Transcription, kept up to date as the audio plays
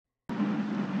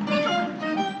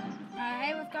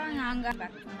manga.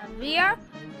 Back to another video.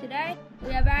 Today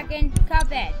we are back in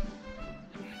Cuphead.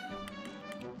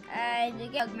 The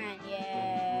Gugman,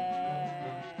 yeah.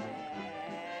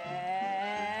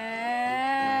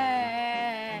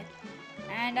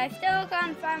 And I still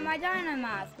can't find my dino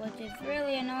mask, which is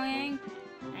really annoying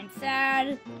and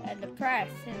sad and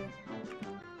depressing.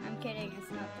 I'm kidding, it's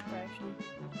not depression.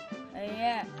 But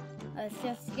yeah, let's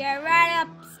just get right up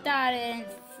started and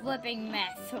flipping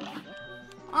mess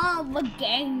all the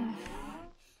game.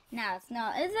 No, it's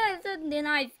not. It's a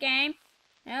nice game.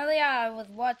 Earlier I was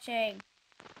watching.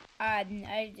 I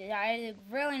had a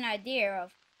brilliant idea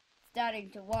of starting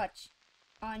to watch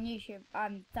on YouTube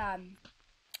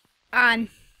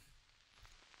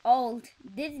old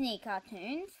Disney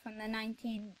cartoons from the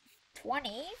 1920s.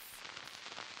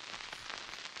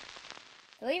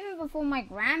 So even before my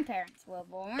grandparents were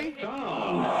born.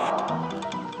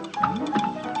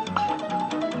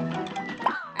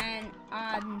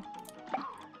 And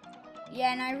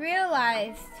yeah, and I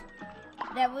realized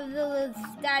there was a little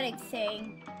static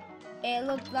thing. It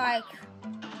looked like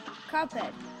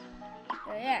Cuphead.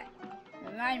 So yeah,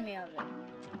 it reminded me of it.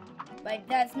 But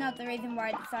that's not the reason why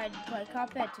I decided to play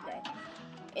Cuphead today.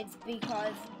 It's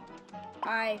because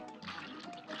I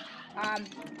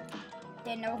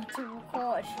didn't know what to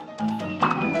record.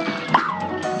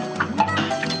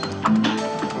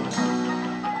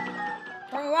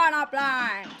 Piranha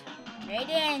blind. They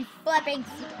didn't flipping.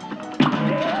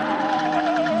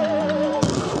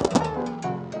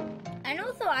 And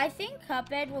also, I think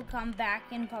Cuphead will come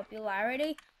back in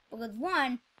popularity because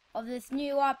one, of this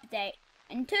new update,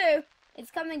 and two,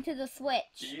 it's coming to the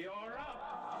Switch.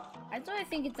 Actually, I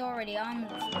think it's already on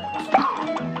the Switch.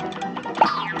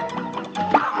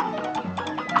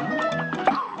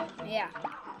 Yeah.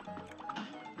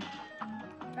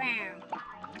 Bam.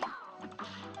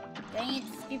 Dang it,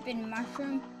 stupid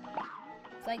mushroom.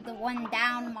 It's like the one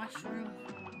down mushroom.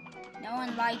 No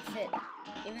one likes it,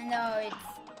 even though it's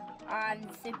on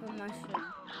super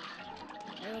mushroom.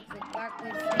 It looks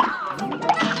exactly the same.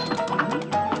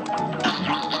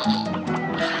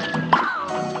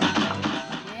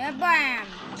 Yeah, bam!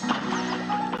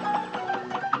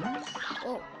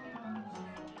 Oh.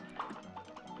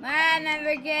 Mom, I'm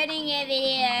recording a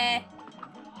video.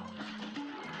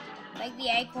 Like the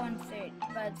acorn suit,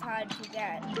 but it's hard to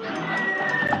get.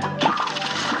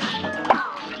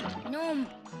 No.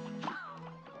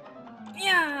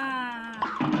 Yeah.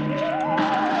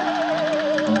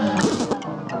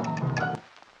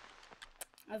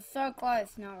 It's so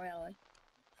close, not really.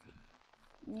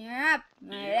 Yep.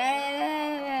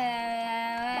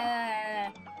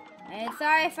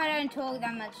 Sorry if I don't talk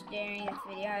that much during this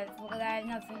video, because I have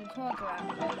nothing to talk about.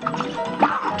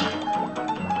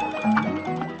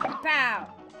 Pow!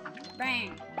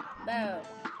 Bang! Boom!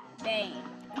 Bang!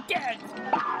 Dead!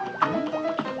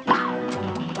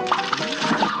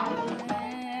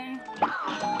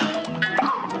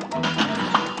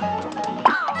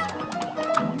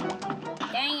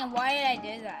 Dang it, why did I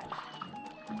do that?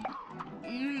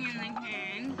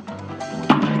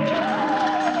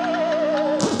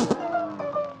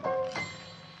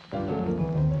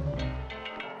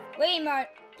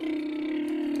 Remote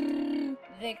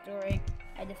victory.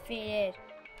 I defeated.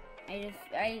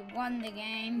 I won the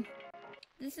game.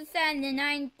 This is set in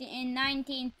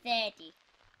 1930.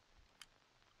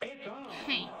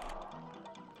 Hey.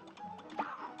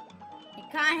 You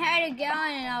can't hurt a girl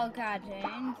in an old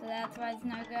cartoon, so that's why it's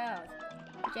no girls.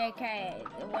 JK,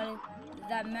 what is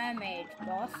that mermaid,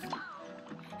 boss?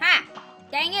 Ha!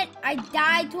 Dang it! I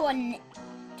died to a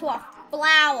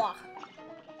flower.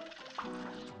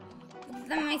 Does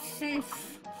that make sense?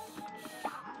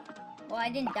 Well, I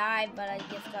didn't die, but I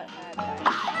just got hurt.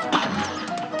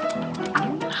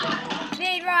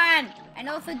 Speed run! And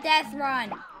also death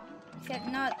run! Except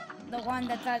not the one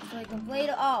that's actually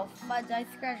completed. Oh, fudge, I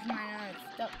scratched my nose.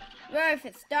 Stop.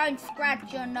 Rufus, don't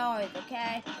scratch your nose,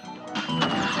 okay?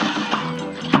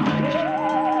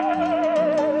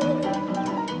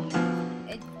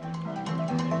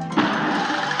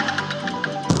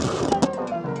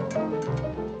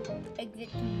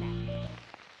 Exit to map.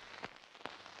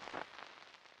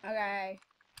 Okay.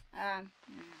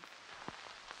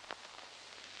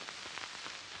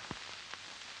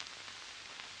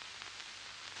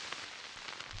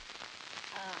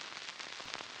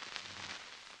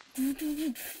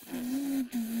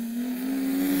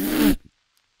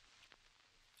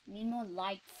 Need more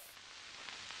lights.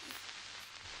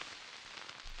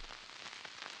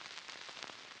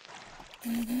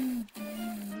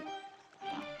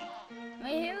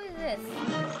 Wait, who is this?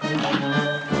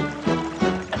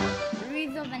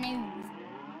 Breathe of an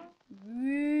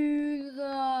Breathe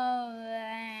of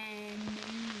an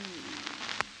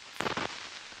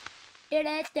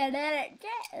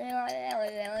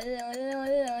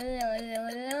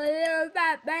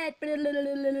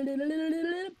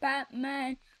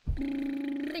Batman.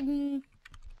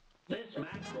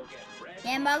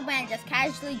 Yeah, Mugman just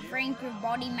casually drink your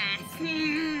body mass.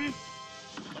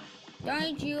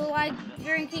 Don't you like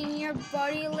drinking your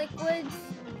body liquids?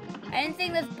 I didn't see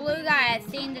this blue guy, I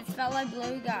seen this fellow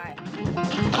blue guy.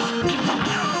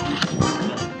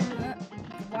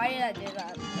 Why did I do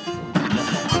that?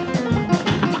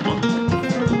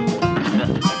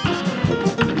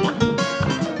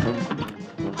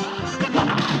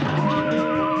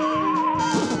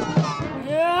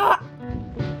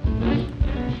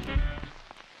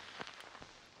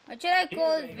 What should I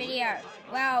call this video?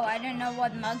 Wow, I don't know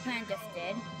what Mugman just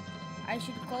did. I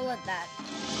should call it that.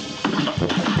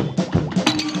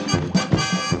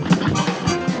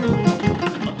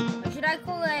 Or should I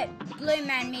call it Blue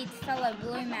Man meets fellow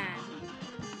Blue Man?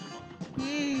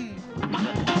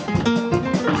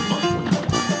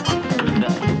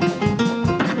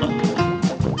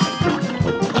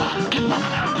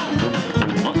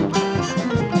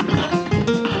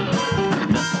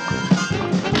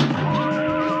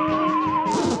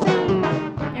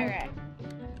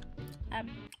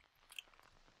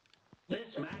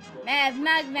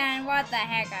 Mugman, what the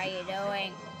heck are you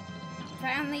doing?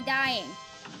 Currently dying.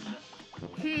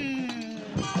 I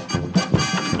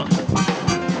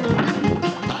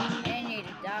didn't need a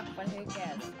duck, but who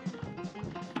cares?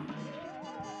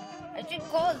 I should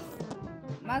call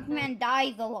Mugman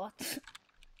dies a lot.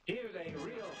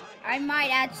 I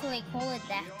might actually call it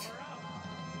that.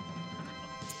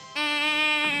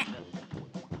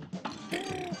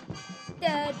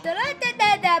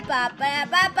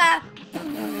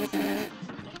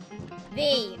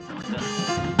 V.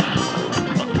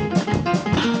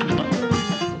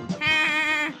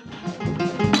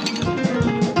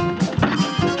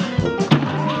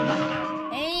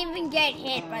 Didn't even get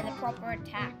hit by the proper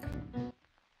attack.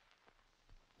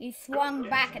 He swung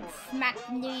back and smacked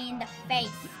me in the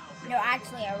face. No,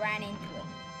 actually, I ran into it.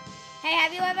 Hey,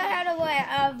 have you ever heard of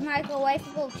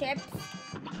microwavable chips?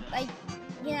 Like,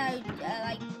 you know,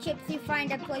 like chips you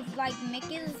find at places like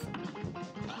Mickey's?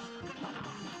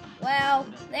 Well,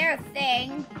 they're a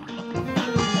thing.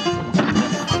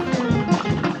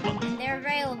 And they're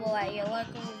available at your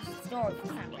local store for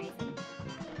some reason.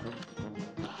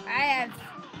 I have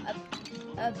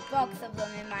a box of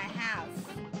them in my house.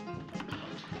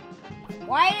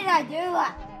 Why did I do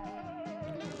that?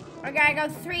 Okay, I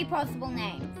got 3 possible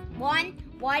names. 1,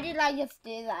 why did I just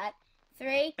do that?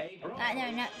 3, no,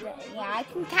 yeah, I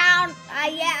can count.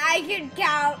 Yeah, I can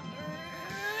count.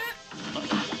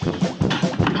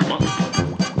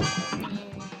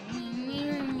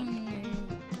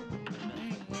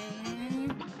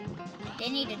 They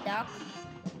need a duck.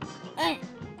 Ha!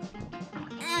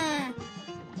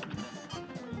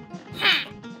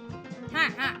 Ha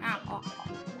ha ha!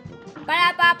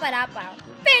 Ba ba ba da ba.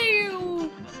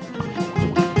 Pew!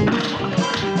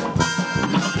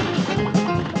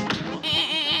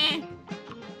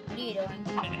 What are you doing?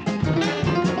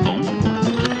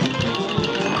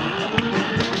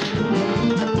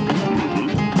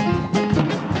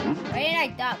 Why did I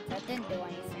duck? That didn't do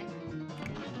anything.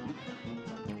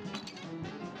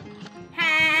 Ha!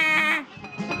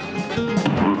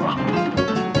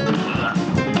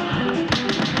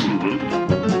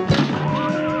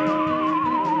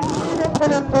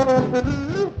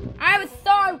 I was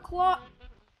so close.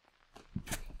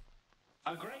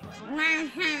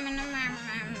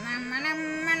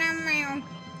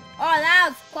 Oh, that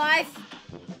was close.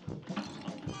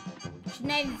 Should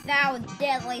name that was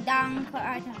Deadly Dung.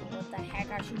 I don't know what the heck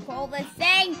I should call this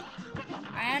thing.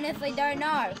 I honestly don't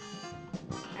know.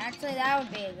 Actually, that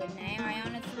would be a good name. I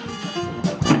honestly.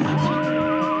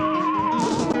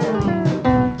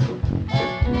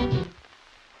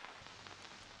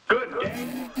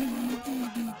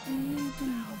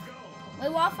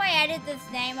 Wait, what if I edit this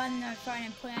name on the phone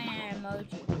and put in an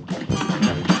emoji?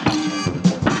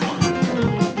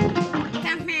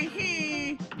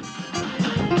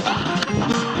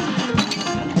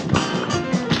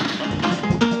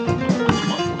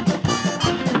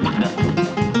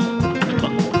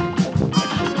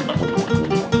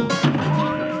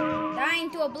 Dying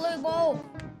to a blue ball.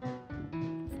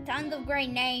 Tons of great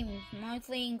names,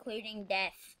 mostly including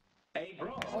death.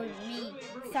 Or me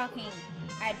sucking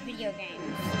at video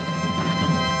games.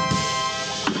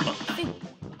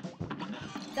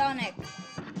 Sonic.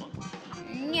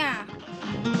 Yeah.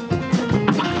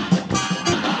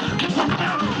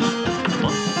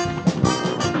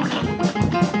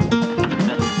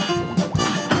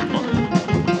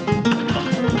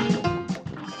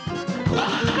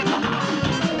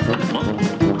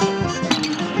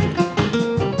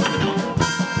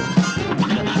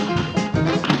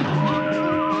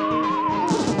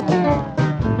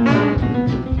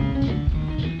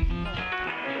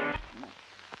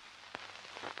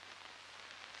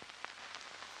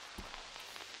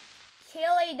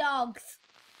 dogs.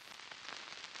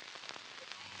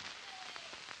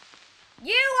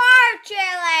 You are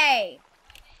Chili.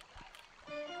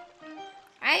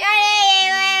 I got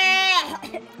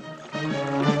it.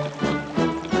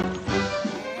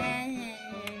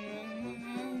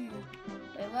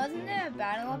 Wait, wasn't there a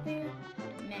battle up here?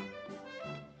 Meh.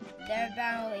 Is there a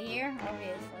battle here?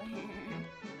 Obviously.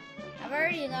 I've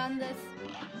already done this.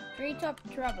 Treetop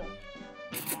Trouble.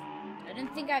 I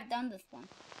don't think I've done this one.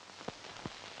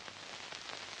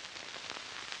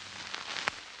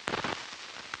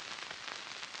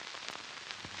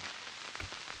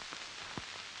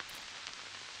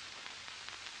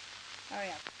 Hurry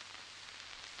up.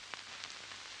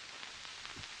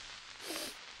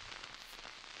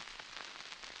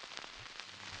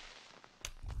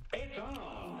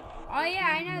 Oh yeah,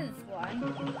 I know this one.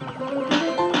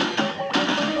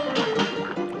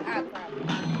 Oh crap.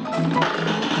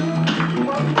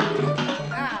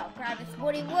 Oh crap, it's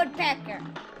Woody Woodpecker.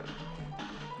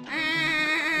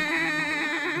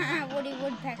 Woody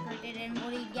Woodpecker didn't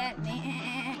Woody get me.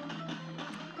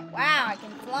 Wow, I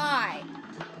can fly.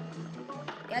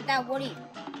 Get that Woody.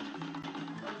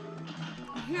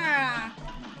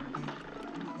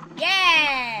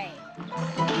 Yay!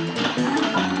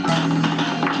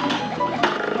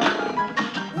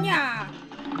 Yeah.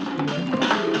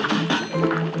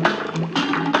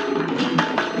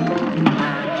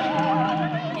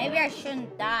 Maybe I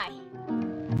shouldn't die.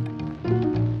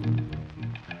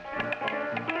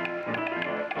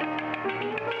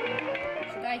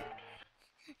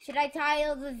 Should I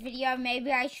title this video,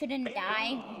 Maybe I Shouldn't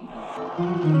Die?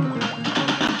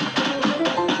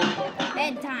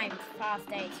 Bedtime's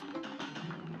past 8.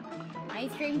 I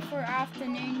stream for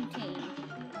afternoon tea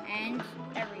and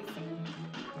everything.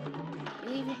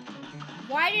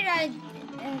 Why did I...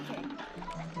 Okay.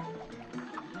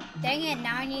 Dang it,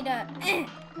 now I need a...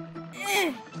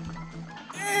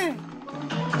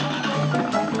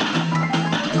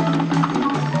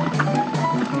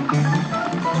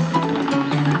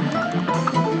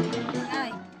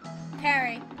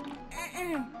 Parry.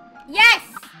 Yes!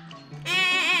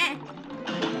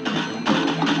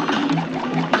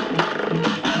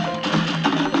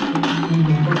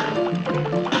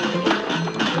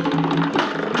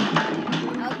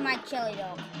 That was my chili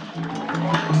dog.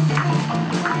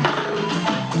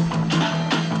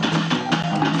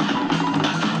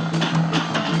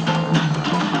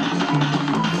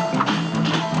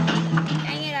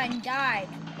 Dang it, I died.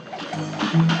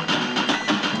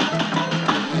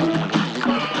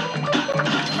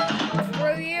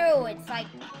 Screw you, it's like,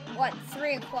 what,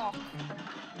 3 o'clock?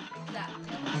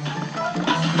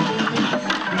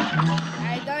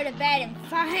 I go to bed in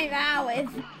 5 hours.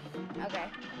 Okay.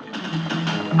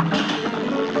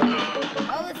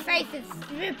 Oh, this face is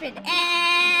stupid.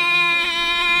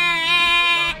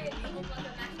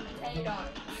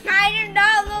 I do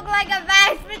not look like a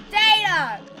mashed potato.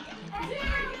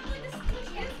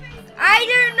 I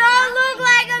do not look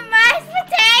like a mashed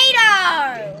potato.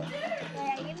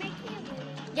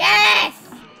 Yes.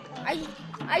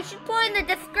 I should put in the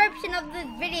description of this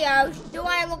video. Do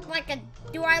I look like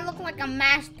a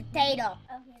mashed potato?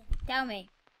 Okay. Tell me.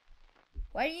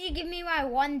 Why did you give me my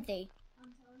onesie?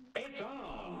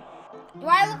 Do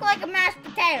I look like a mashed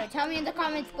potato? Tell me in the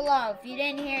comments below. If you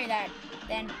didn't hear that,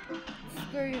 then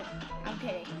screw you. I'm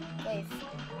kidding. Please,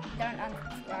 don't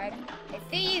unsubscribe. I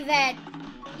see that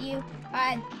you,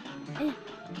 guys,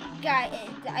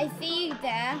 I see you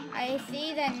there. I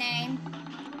see the name.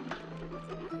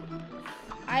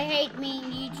 I hate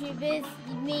mean YouTubers.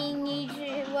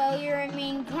 Well, you're a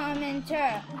mean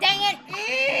commenter. Dang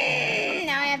it!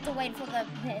 Now I have to wait for the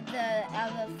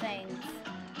other things.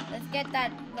 Let's get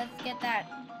that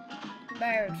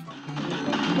bird.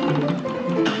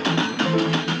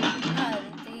 Oh,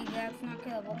 see, that's not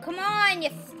killable. Come on, you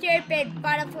stupid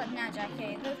butterfly. No,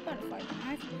 Jackie, those butterflies are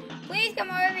nice. Please come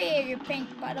over here, you pink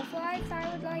butterflies. I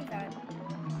would like that.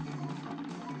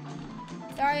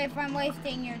 Sorry if I'm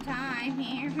wasting your time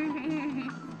here.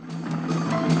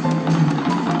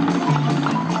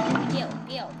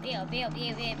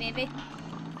 Baby.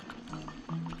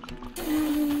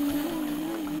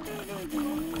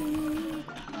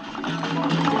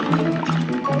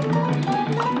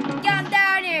 Come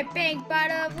down here, pink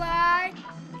butterfly.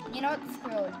 You know what?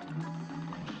 Screw it.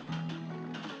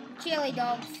 Chili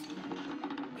dogs.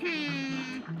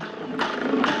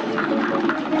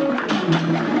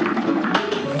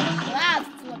 Wow, it's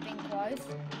flipping close.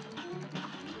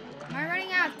 Am I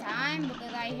running out of time?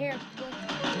 Because I hear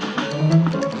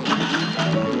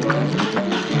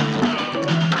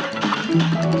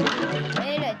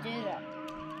Way to do that.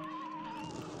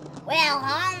 Well,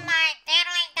 hold my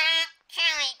diddly dog,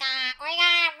 chili dog.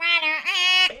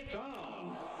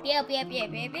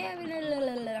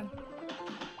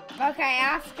 Okay,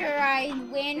 after I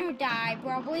win or die,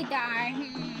 probably die,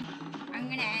 I'm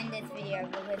gonna end this video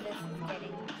because this is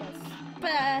getting just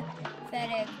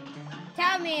pathetic.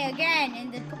 Tell me again in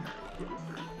the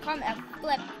comment,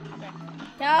 flip. Okay.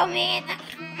 Tell me in the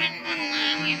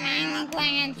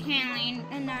comment challenge.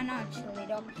 No, not chili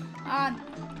dog.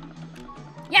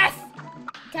 Yes!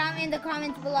 Tell me in the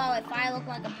comments below if I look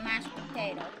like a mashed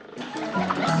potato.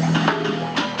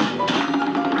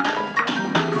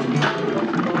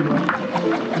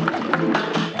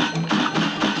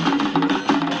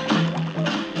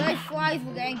 Those flies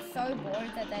were getting so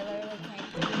bored that they literally came.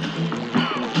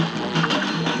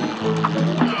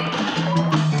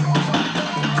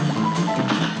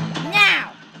 Now!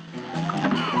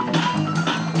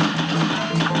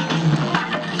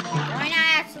 Why not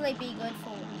actually be good for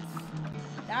once?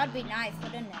 That would be nice,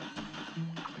 wouldn't it?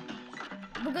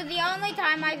 Because the only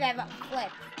time I've ever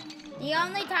the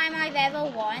only time I've ever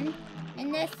won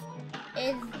in this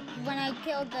is when I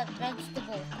killed the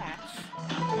vegetable patch.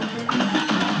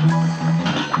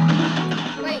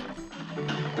 Wait.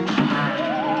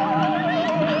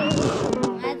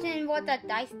 Imagine what the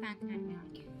dice pack can be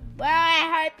like. Well,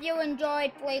 I hope you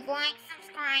enjoyed. Please like,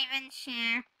 subscribe, and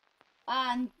share.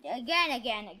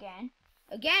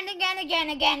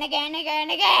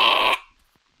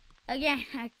 Again.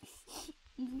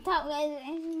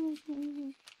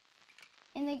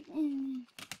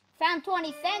 Found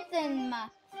 20 cents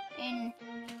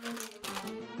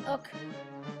look.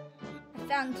 I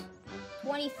found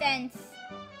 20 cents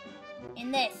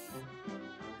in this.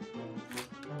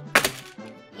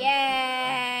 Yay!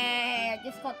 I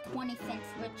just got 20 cents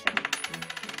richer.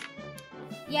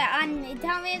 Yeah, and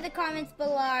tell me in the comments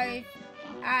below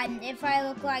if I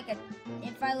look like a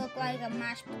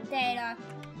mashed potato.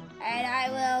 And I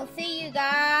will see you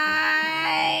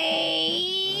guys